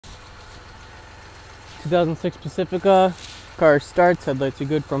2006 Pacifica. Car starts, headlights are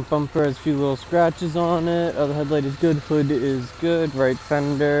good, front bumper has a few little scratches on it. Other headlight is good, hood is good, right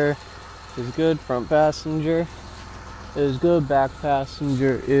fender is good, front passenger is good, back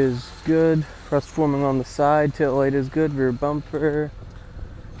passenger is good, rust forming on the side, tail light is good, rear bumper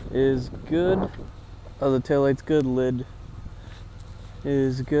is good, other tail light's good, lid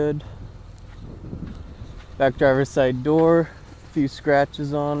is good, back driver's side door, a few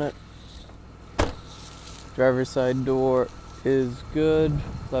scratches on it, driver's side door is good,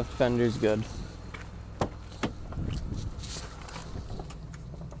 left fender's good.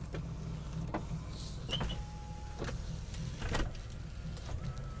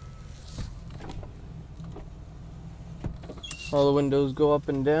 All the windows go up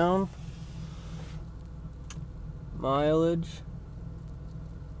and down. Mileage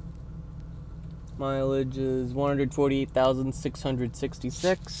is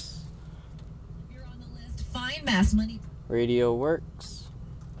 148,666. You're on the list. Fine mass money. Radio works.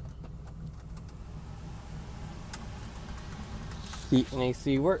 Heat and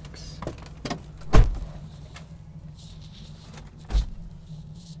AC works.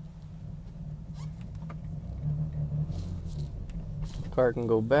 Car can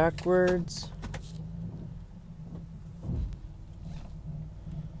go backwards.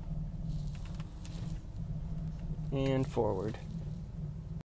 And forward.